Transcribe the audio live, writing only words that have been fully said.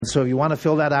So if you want to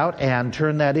fill that out and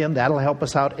turn that in, that'll help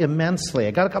us out immensely.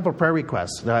 I got a couple of prayer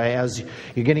requests as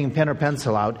you're getting pen or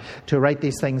pencil out to write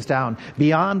these things down.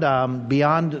 Beyond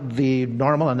the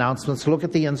normal announcements, look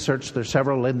at the inserts. There's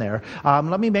several in there.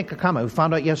 Let me make a comment. We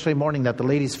found out yesterday morning that the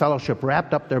Ladies Fellowship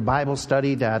wrapped up their Bible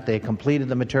study, that they completed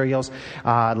the materials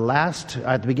at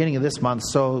the beginning of this month.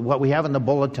 So what we have in the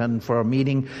bulletin for a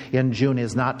meeting in June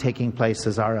is not taking place,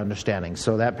 is our understanding.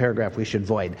 So that paragraph we should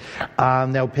void.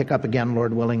 They'll pick up again,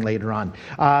 Lord willing, later on.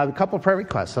 A couple of prayer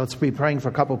requests. Let's be praying for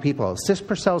a couple of people. Sis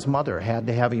Purcell's mother had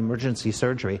to have emergency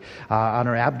surgery on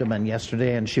her abdomen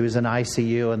yesterday, and she was in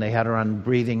ICU, and they had her on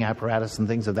breathing apparatus and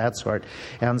things of that sort.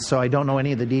 And so I don't know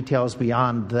any of the details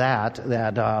beyond that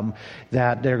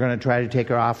they're going to try to take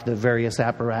her off the various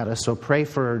apparatus. So pray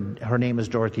for her. Name is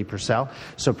Dorothy Purcell.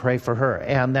 So pray for her.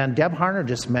 And then Deb Harner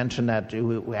just mentioned that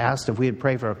we asked if we'd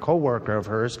pray for a co-worker of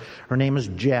hers. Her name is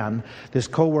Jen. This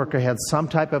co-worker had some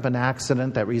type of an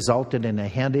accident that resulted in a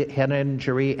head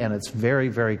injury, and it's very,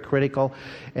 very critical.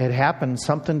 It happened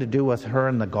something to do with her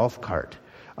and the golf cart.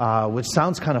 Which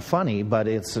sounds kind of funny, but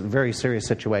it's a very serious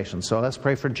situation. So let's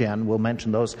pray for Jen. We'll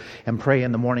mention those and pray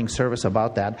in the morning service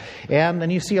about that. And then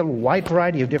you see a wide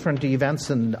variety of different events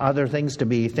and other things to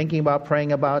be thinking about,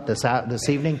 praying about this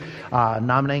evening.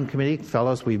 Nominating committee,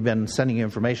 fellows, we've been sending you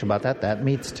information about that. That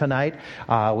meets tonight.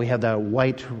 We have the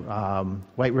White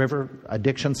River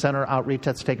Addiction Center outreach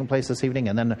that's taking place this evening.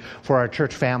 And then for our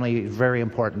church family, very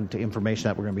important information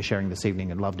that we're going to be sharing this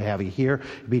evening. I'd love to have you here.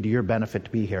 It'd be to your benefit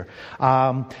to be here.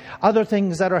 Other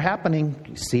things that are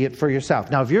happening, see it for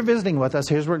yourself. Now, if you're visiting with us,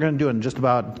 here's what we're going to do in just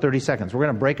about 30 seconds. We're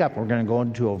going to break up. We're going to go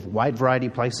into a wide variety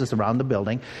of places around the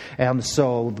building. And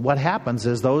so what happens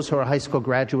is those who are high school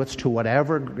graduates to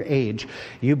whatever age,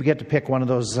 you get to pick one of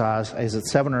those, is it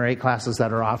 7 or 8 classes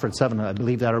that are offered? 7, I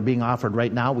believe, that are being offered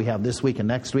right now. We have this week and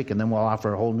next week, and then we'll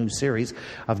offer a whole new series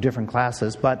of different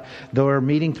classes. But they're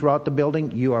meeting throughout the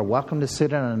building. You are welcome to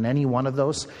sit in on any one of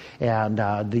those. And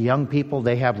the young people,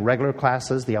 they have regular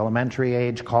classes. The elementary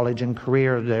age, college and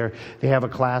career, they have a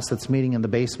class that's meeting in the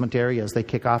basement area as they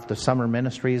kick off the summer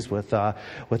ministries with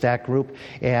that group.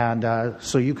 And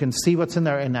so you can see what's in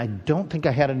there. And I don't think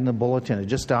I had it in the bulletin. It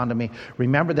just dawned on me.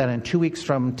 Remember that in 2 weeks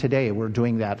from today, we're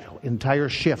doing that entire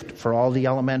shift for all the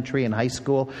elementary and high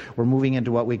school. We're moving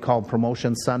into what we call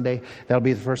Promotion Sunday. That'll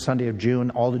be the first Sunday of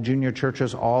June. All the junior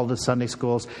churches, all the Sunday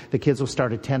schools, the kids will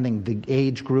start attending the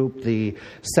age group, the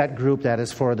set group that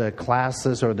is for the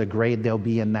classes or the grade they'll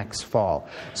be in next fall.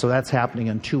 So that's happening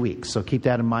in 2 weeks. So keep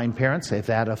that in mind, parents. If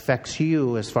that affects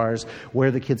you as far as where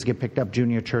the kids get picked up,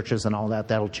 junior churches and all that,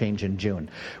 that'll change in June.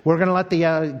 We're going to let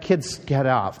the kids get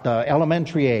off. The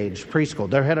elementary age, preschool,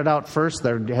 they're headed out first.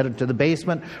 They're headed to the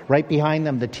basement. Right behind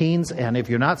them, the teens. And if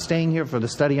you're not staying here for the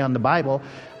study on the Bible,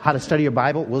 how to study your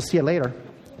Bible, we'll see you later.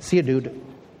 See you, dude.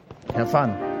 Have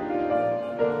fun.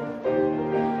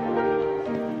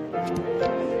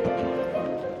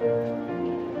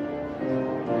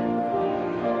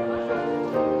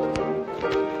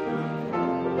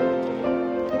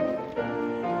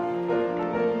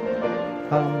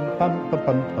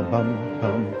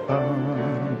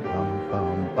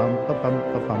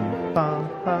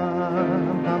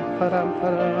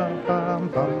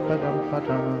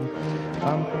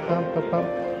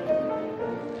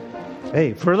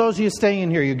 Hey, for those of you staying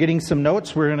in here, you're getting some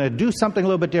notes. We're going to do something a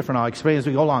little bit different. I'll explain as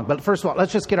we go along. But first of all,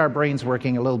 let's just get our brains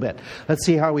working a little bit. Let's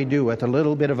see how we do with a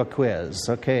little bit of a quiz.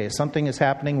 Okay, something is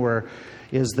happening where,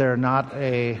 is there not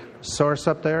a source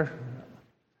up there?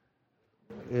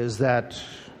 Is that...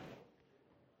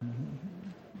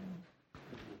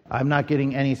 I'm not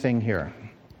getting anything here.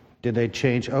 Did they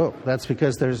change? Oh, that's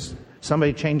because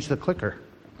somebody changed the clicker.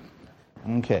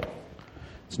 Okay.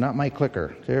 It's not my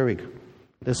clicker. There we go.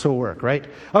 This will work, right?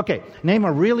 Okay. Name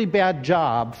a really bad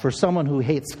job for someone who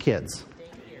hates kids.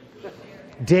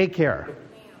 Daycare.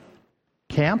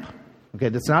 Camp? Okay,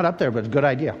 that's not up there, but good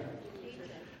idea.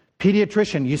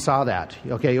 Pediatrician, you saw that.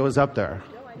 Okay, it was up there.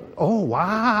 Oh,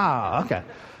 wow. Okay.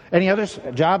 Any others?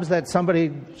 Jobs that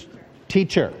somebody...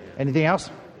 Teacher. Anything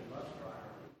else?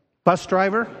 Bus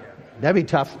driver? That'd be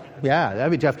tough. Yeah, that'd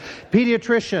be tough.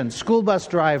 Pediatrician, school bus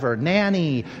driver,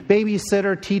 nanny,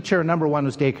 babysitter, teacher. Number 1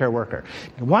 was daycare worker.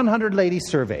 100 ladies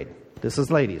surveyed. This is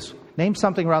ladies. Name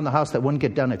something around the house that wouldn't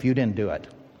get done if you didn't do it.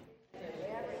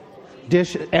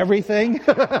 Dish, everything?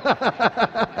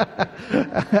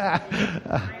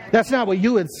 That's not what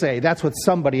you would say. That's what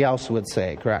somebody else would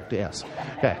say. Correct, yes.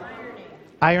 Okay.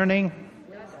 Ironing.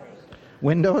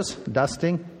 Windows,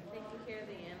 dusting.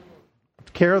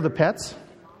 Care of the pets?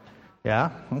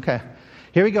 Yeah, okay.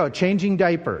 Here we go. Changing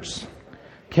diapers.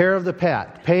 care of the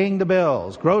pet, paying the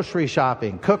bills, grocery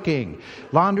shopping, cooking,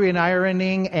 laundry and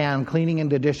ironing, and cleaning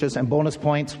the dishes. And bonus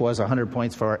points was 100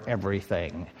 points for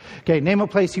everything. Okay, name a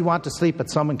place you want to sleep,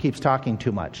 but someone keeps talking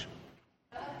too much.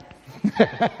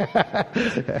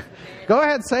 Go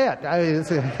ahead, say it.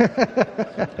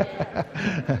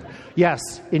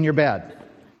 Yes, in your bed.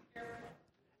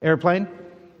 Airplane?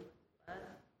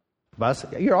 Bus?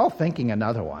 You're all thinking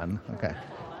another one. Okay.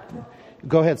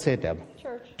 Go ahead, say it, Deb.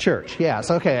 Church,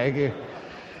 yes. Okay.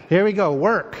 Here we go.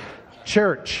 Work,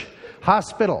 church,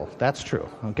 hospital. That's true.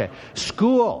 Okay.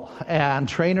 School and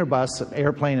train or bus,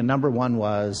 airplane, and number one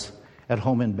was at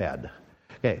home in bed.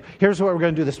 Okay, here's what we're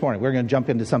going to do this morning. We're going to jump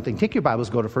into something. Take your Bibles,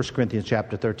 go to 1 Corinthians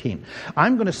chapter 13.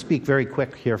 I'm going to speak very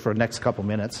quick here for the next couple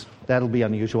minutes. That'll be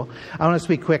unusual. I want to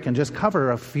speak quick and just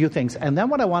cover a few things. And then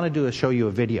what I want to do is show you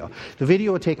a video. The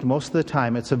video will take most of the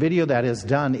time. It's a video that is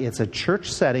done. It's a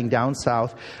church setting down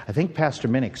south, I think Pastor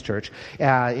Minnick's church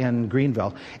in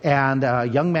Greenville. And a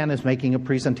young man is making a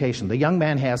presentation. The young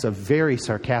man has a very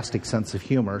sarcastic sense of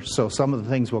humor, so some of the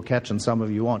things we'll catch and some of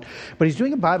you won't. But he's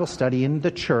doing a Bible study in the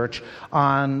church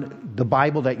on the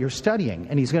Bible that you're studying.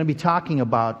 And he's going to be talking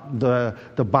about the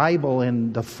Bible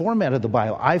and the format of the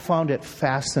Bible. I found it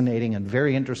fascinating and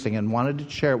very interesting and wanted to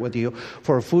share it with you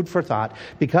for food for thought,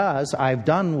 because I've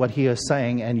done what he is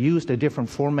saying and used a different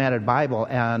formatted Bible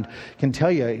and can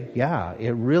tell you, yeah,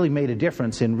 it really made a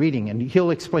difference in reading, and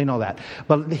he'll explain all that.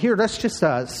 But here, let's just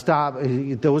stop,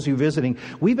 those of you visiting.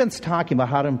 We've been talking about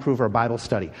how to improve our Bible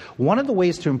study. One of the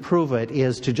ways to improve it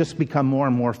is to just become more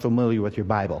and more familiar with your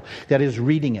Bible. That is,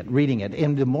 reading it.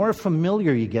 And the more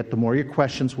familiar you get, the more your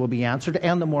questions will be answered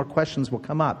and the more questions will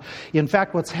come up. In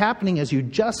fact, what's happening as you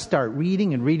just start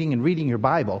reading your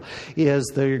Bible is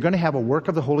that you're going to have a work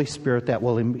of the Holy Spirit that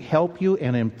will help you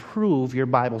and improve your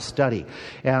Bible study.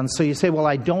 And so you say, well,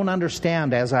 I don't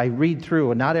understand as I read through,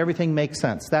 and not everything makes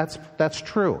sense. That's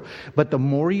true. But the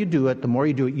more you do it,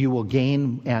 you will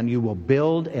gain and you will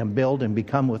build and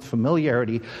become with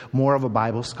familiarity more of a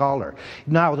Bible scholar.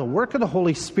 Now, the work of the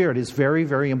Holy Spirit is very,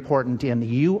 very important in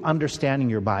you understanding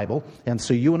your Bible. And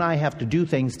so you and I have to do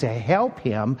things to help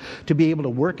Him to be able to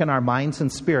work in our minds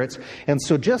and spirits. And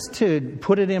so just to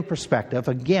put it in perspective,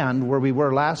 again, where we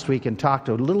were last week and talked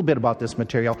a little bit about this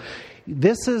material,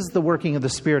 this is the working of the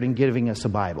Spirit in giving us a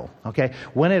Bible, okay?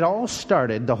 When it all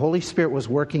started, the Holy Spirit was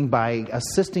working by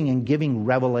assisting in giving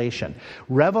revelation.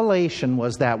 Revelation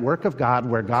was that work of God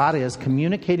where God is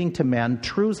communicating to men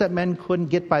truths that men couldn't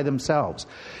get by themselves.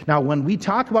 Now, when we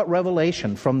talk about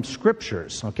revelation from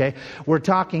Scriptures, okay, we're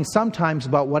talking sometimes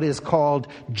about what is called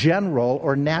general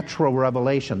or natural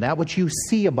revelation. That which you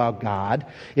see about God,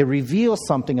 it reveals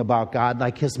something about God,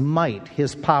 like His might,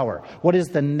 His power. What is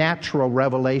the natural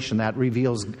revelation that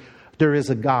reveals there is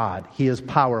a God? He is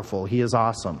powerful. He is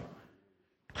awesome.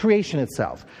 Creation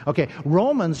itself. Okay,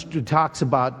 Romans talks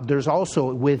about there's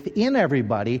also within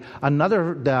everybody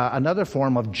another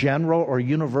form of general or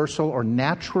universal or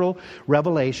natural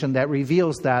revelation that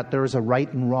reveals that there is a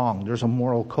right and wrong. There's a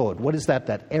moral code. What is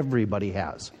that everybody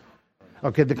has?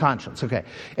 Okay, the conscience, okay.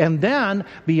 And then,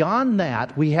 beyond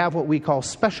that, we have what we call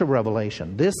special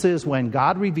revelation. This is when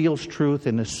God reveals truth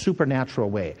in a supernatural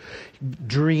way.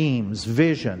 Dreams,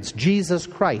 visions, Jesus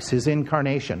Christ, His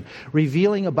incarnation,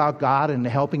 revealing about God and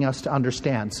helping us to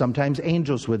understand. Sometimes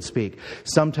angels would speak.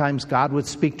 Sometimes God would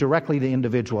speak directly to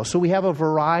individuals. So we have a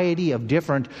variety of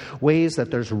different ways that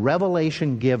there's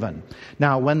revelation given.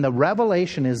 Now, when the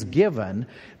revelation is given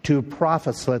to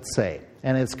prophets, let's say,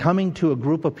 and it's coming to a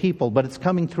group of people, but it's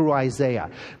coming through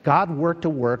Isaiah. God worked a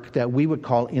work that we would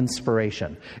call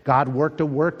inspiration. God worked a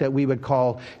work that we would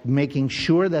call making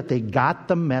sure that they got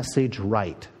the message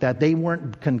right, that they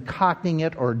weren't concocting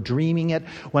it or dreaming it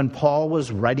when Paul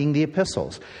was writing the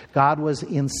epistles. God was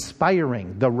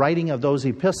inspiring the writing of those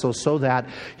epistles so that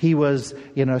He was,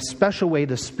 in a special way,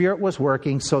 the Spirit was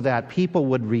working so that people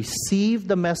would receive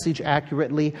the message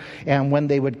accurately, and when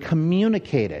they would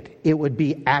communicate it, it would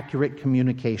be accurate communication.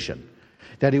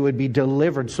 That it would be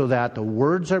delivered so that the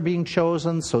words are being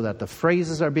chosen, so that the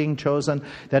phrases are being chosen,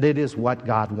 that it is what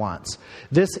God wants.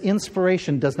 This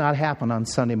inspiration does not happen on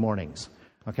Sunday mornings.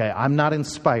 Okay, I'm not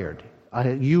inspired.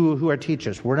 You who are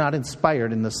teachers, we're not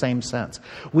inspired in the same sense.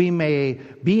 We may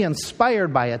be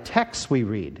inspired by a text we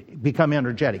read, become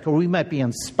energetic, or we might be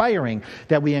inspiring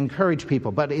that we encourage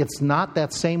people, but it's not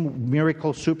that same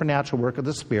miracle, supernatural work of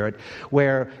the Spirit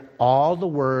where all the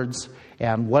words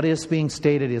and what is being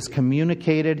stated is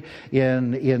communicated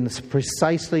in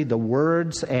precisely the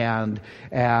words and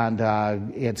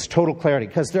it's total clarity.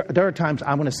 Because there are times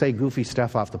I'm going to say goofy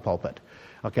stuff off the pulpit.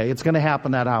 Okay, it's going to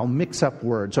happen that I'll mix up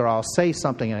words or I'll say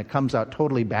something and it comes out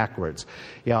totally backwards.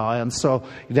 And so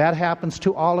that happens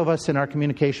to all of us in our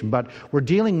communication. But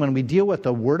when we deal with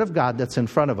the Word of God that's in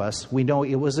front of us, we know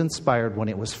it was inspired when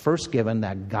it was first given,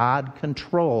 that God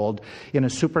controlled in a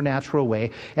supernatural way.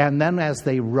 And then as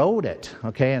they wrote it,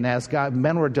 okay, and as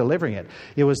men were delivering it,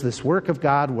 it was this work of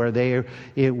God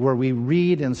where we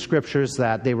read in Scriptures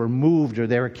that they were moved or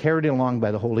they were carried along by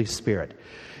the Holy Spirit.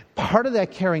 Part of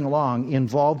that carrying along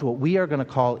involved what we are going to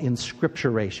call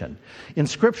inscripturation.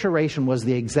 Inscripturation was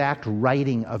the exact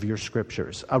writing of your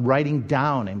Scriptures, a writing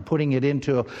down and putting it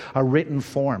into a written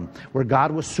form, where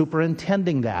God was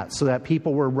superintending that so that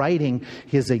people were writing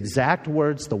His exact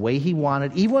words the way He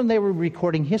wanted, even when they were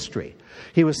recording history.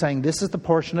 He was saying, this is the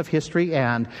portion of history,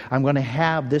 and I'm going to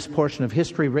have this portion of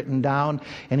history written down.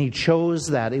 And He chose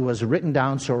that it was written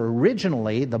down. So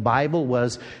originally, the Bible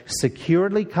was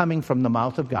securely coming from the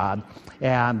mouth of God,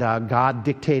 and God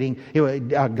dictating,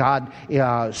 God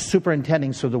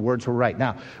superintending so the words were right.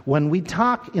 Now, when we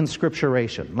talk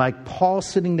inscripturation, like Paul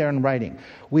sitting there and writing,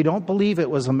 we don't believe it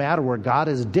was a matter where God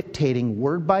is dictating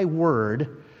word by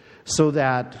word so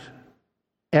that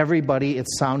everybody, it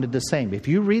sounded the same. If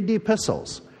you read the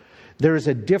epistles, there is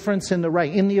a difference in the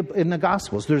writing. In the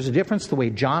Gospels, there's a difference the way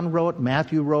John wrote,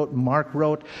 Matthew wrote, Mark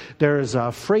wrote. There's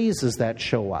phrases that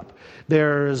show up.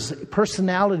 There's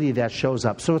personality that shows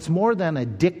up. So it's more than a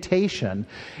dictation,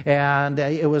 and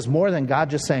it was more than God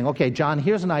just saying, okay, John,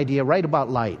 here's an idea, write about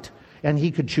light. And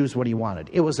he could choose what he wanted.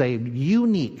 It was a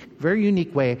very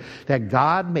unique way that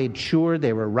God made sure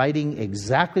they were writing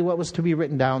exactly what was to be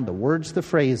written down, the words, the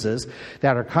phrases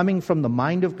that are coming from the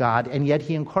mind of God, and yet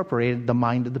He incorporated the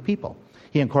mind of the people.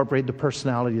 He incorporated the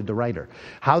personality of the writer.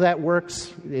 How that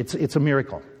works, it's a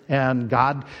miracle. And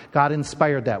God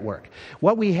inspired that work.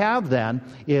 What we have then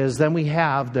is we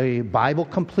have the Bible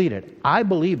completed. I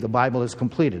believe the Bible is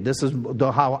completed. This is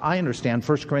how I understand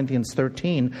 1 Corinthians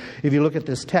 13. If you look at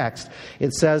this text,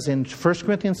 it says in 1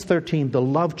 Corinthians 13, the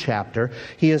love chapter,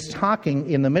 he is talking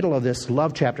in the middle of this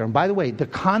love chapter. And by the way, the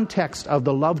context of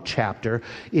the love chapter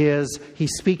is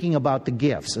he's speaking about the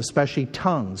gifts, especially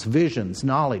tongues, visions,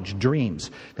 knowledge,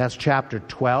 dreams. That's chapter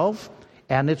 12,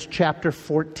 and it's chapter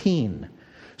 14.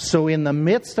 So in the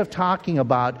midst of talking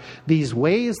about these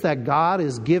ways that God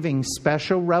is giving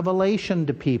special revelation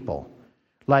to people,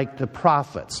 like the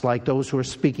prophets, like those who are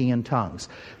speaking in tongues,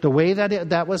 the way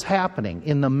that was happening,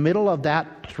 in the middle of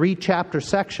that 3-chapter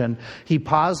section, he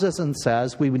pauses and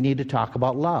says, we would need to talk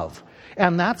about love.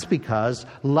 And that's because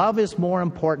love is more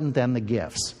important than the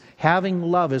gifts. Having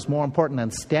love is more important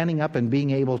than standing up and being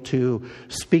able to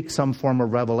speak some form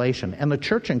of revelation. And the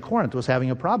church in Corinth was having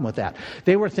a problem with that.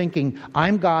 They were thinking,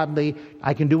 I'm godly,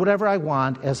 I can do whatever I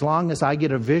want, as long as I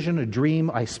get a vision, a dream,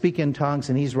 I speak in tongues.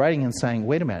 And he's writing and saying,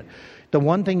 wait a minute. The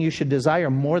one thing you should desire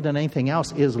more than anything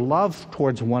else is love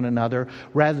towards one another,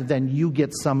 rather than you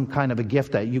get some kind of a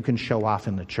gift that you can show off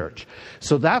in the church.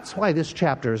 So that's why this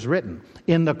chapter is written.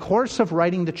 In the course of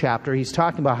writing the chapter, he's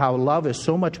talking about how love is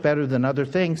so much better than other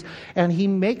things. And he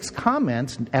makes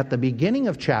comments at the beginning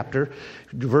of chapter,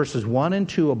 verses 1 and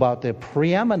 2, about the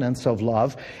preeminence of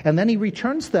love. And then he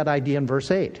returns to that idea in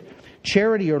verse 8.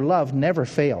 Charity or love never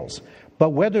fails.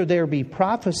 But whether there be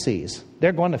prophecies,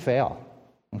 they're going to fail.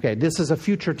 Okay, this is a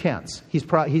future tense. He's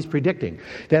predicting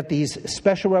that these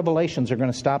special revelations are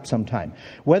going to stop sometime.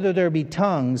 Whether there be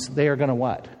tongues, they are going to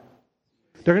what?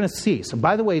 They're going to cease. And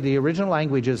by the way, the original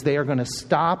language is they are going to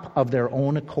stop of their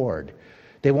own accord.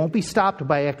 They won't be stopped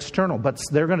by external, but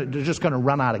they're just going to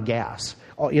run out of gas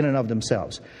in and of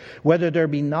themselves. Whether there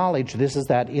be knowledge, this is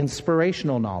that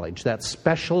inspirational knowledge, that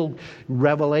special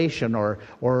revelation or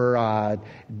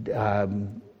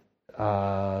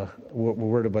what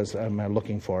word was am I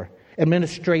looking for?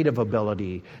 Administrative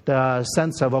ability, the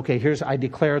sense of, okay, I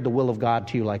declare the will of God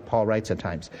to you, like Paul writes at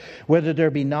times. Whether there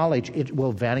be knowledge, it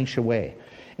will vanish away.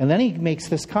 And then he makes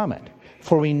this comment.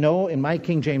 For we know, in my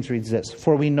King James reads this,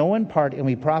 for we know in part and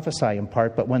we prophesy in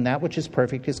part, but when that which is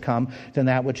perfect is come, then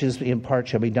that which is in part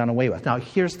shall be done away with. Now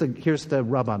here's the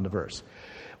rub on the verse.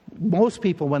 Most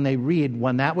people, when they read,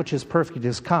 when that which is perfect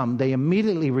is come, they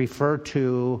immediately refer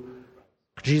to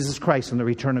Jesus Christ and the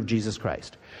return of Jesus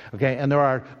Christ. Okay, and there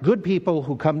are good people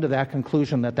who come to that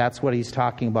conclusion that that's what he's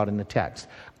talking about in the text.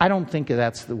 I don't think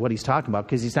that's what he's talking about,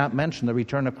 because he's not mentioned the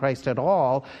return of Christ at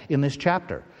all in this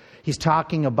chapter. He's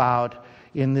talking about,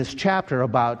 in this chapter,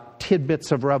 about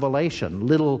tidbits of revelation,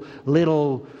 little,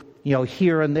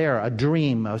 here and there, a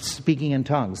dream, of speaking in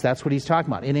tongues. That's what he's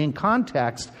talking about. And in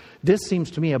context, this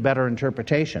seems to me a better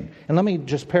interpretation. And let me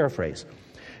just paraphrase.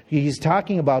 He's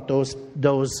talking about those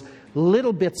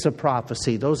little bits of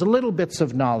prophecy, those little bits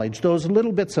of knowledge, those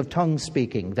little bits of tongue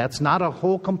speaking. That's not a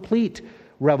whole complete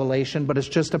revelation, but it's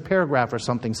just a paragraph or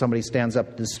something somebody stands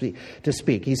up to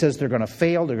speak. He says they're going to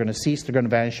fail, they're going to cease, they're going to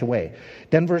vanish away.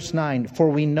 Then verse 9, for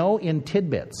we know in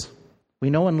tidbits, we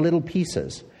know in little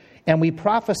pieces, and we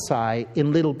prophesy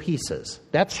in little pieces.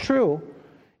 That's true.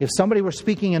 If somebody were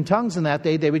speaking in tongues in that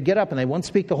day, they would get up and they wouldn't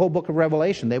speak the whole book of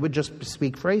Revelation. They would just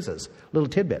speak phrases, little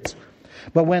tidbits.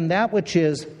 But when that which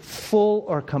is full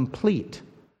or complete,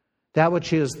 that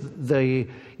which is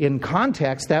in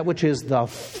context, that which is the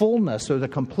fullness or the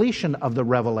completion of the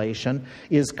revelation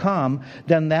is come,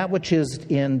 then that which is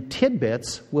in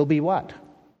tidbits will be what?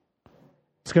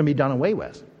 It's going to be done away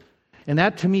with. And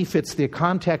that to me fits the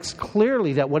context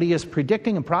clearly, that what he is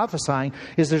predicting and prophesying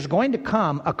is there's going to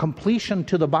come a completion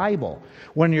to the Bible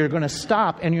when you're going to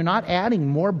stop and you're not adding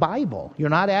more Bible.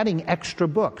 You're not adding extra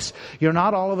books. You're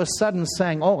not all of a sudden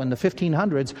saying, oh, in the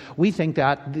 1500s, we think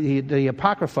that the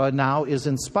Apocrypha now is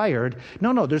inspired.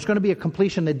 No, there's going to be a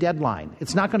completion, a deadline.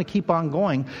 It's not going to keep on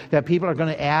going that people are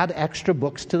going to add extra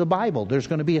books to the Bible. There's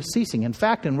going to be a ceasing. In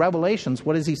fact, in Revelations,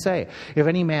 what does he say? If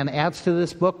any man adds to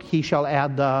this book, he shall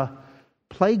add the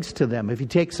plagues to them. If he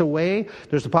takes away,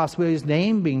 there's the possibility of his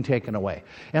name being taken away.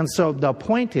 And so the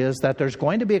point is that there's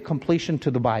going to be a completion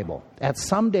to the Bible. At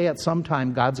some day, at some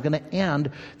time, God's going to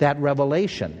end that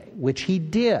revelation, which he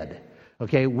did,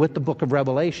 with the book of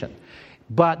Revelation.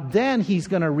 But then he's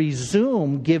going to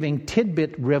resume giving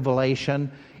tidbit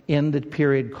revelation in the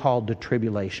period called the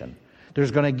tribulation.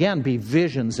 There's going to again be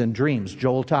visions and dreams.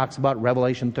 Joel talks about,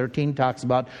 Revelation 13 talks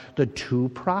about the two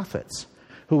prophets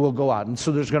who will go out. And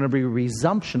so there's going to be a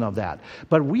resumption of that.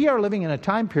 But we are living in a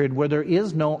time period where there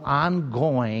is no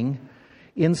ongoing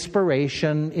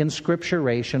inspiration,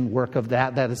 inscripturation work of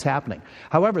that is happening.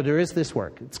 However, there is this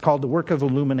work. It's called the work of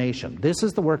illumination. This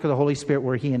is the work of the Holy Spirit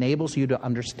where he enables you to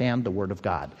understand the Word of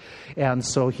God. And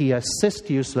so he assists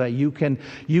you so that you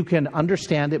can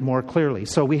understand it more clearly.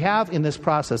 So we have in this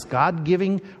process God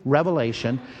giving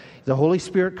revelation, the Holy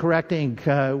Spirit correcting,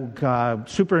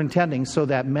 superintending so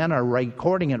that men are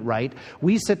recording it right.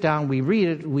 We sit down, we read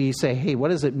it, we say, hey, what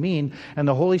does it mean? And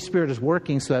the Holy Spirit is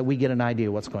working so that we get an idea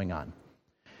of what's going on.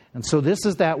 And so this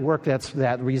is that work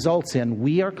that results in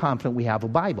we are confident we have a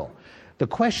Bible. The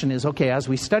question is, as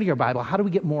we study our Bible, how do we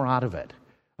get more out of it?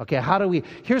 How do we...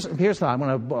 Here's the... I'm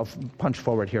going to punch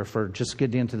forward here for just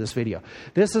getting into this video.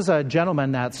 This is a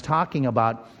gentleman that's talking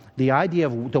about the idea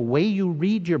of the way you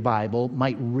read your Bible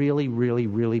might really, really,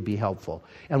 really be helpful.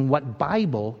 And what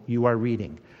Bible you are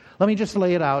reading. Let me just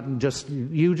lay it out and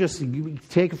you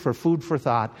take it for food for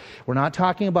thought. We're not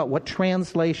talking about what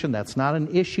translation. That's not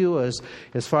an issue as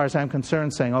far as I'm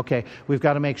concerned, saying, we've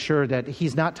got to make sure that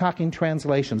he's not talking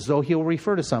translations, though he'll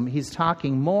refer to some. He's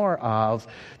talking more of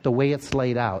the way it's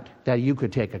laid out, that you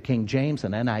could take a King James,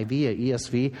 an NIV, an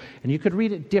ESV, and you could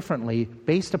read it differently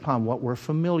based upon what we're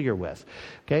familiar with.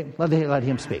 Let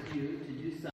him speak.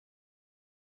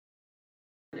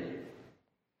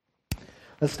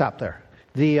 Let's stop there.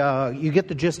 You get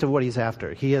the gist of what he's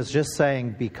after. He is just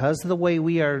saying, because of the way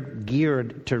we are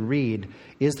geared to read,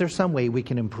 is there some way we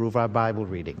can improve our Bible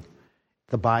reading?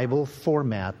 The Bible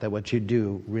format, that what you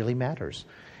do really matters.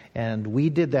 And we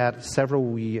did that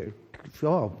 3-4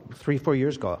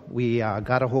 years ago. We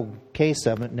got a whole case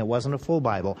of it, and it wasn't a full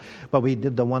Bible, but we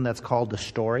did the one that's called The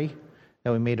Story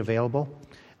that we made available.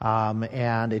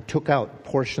 And it took out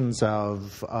portions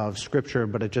of Scripture,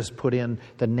 but it just put in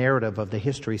the narrative of the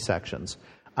history sections.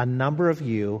 A number of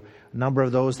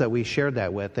those that we shared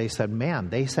that with, they said,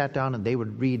 man, they sat down and they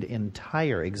would read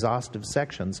entire exhaustive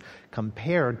sections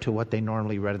compared to what they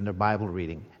normally read in their Bible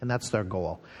reading. And that's their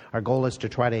goal. Our goal is to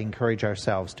try to encourage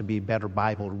ourselves to be better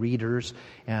Bible readers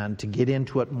and to get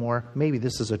into it more. Maybe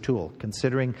this is a tool,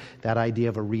 considering that idea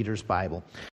of a reader's Bible.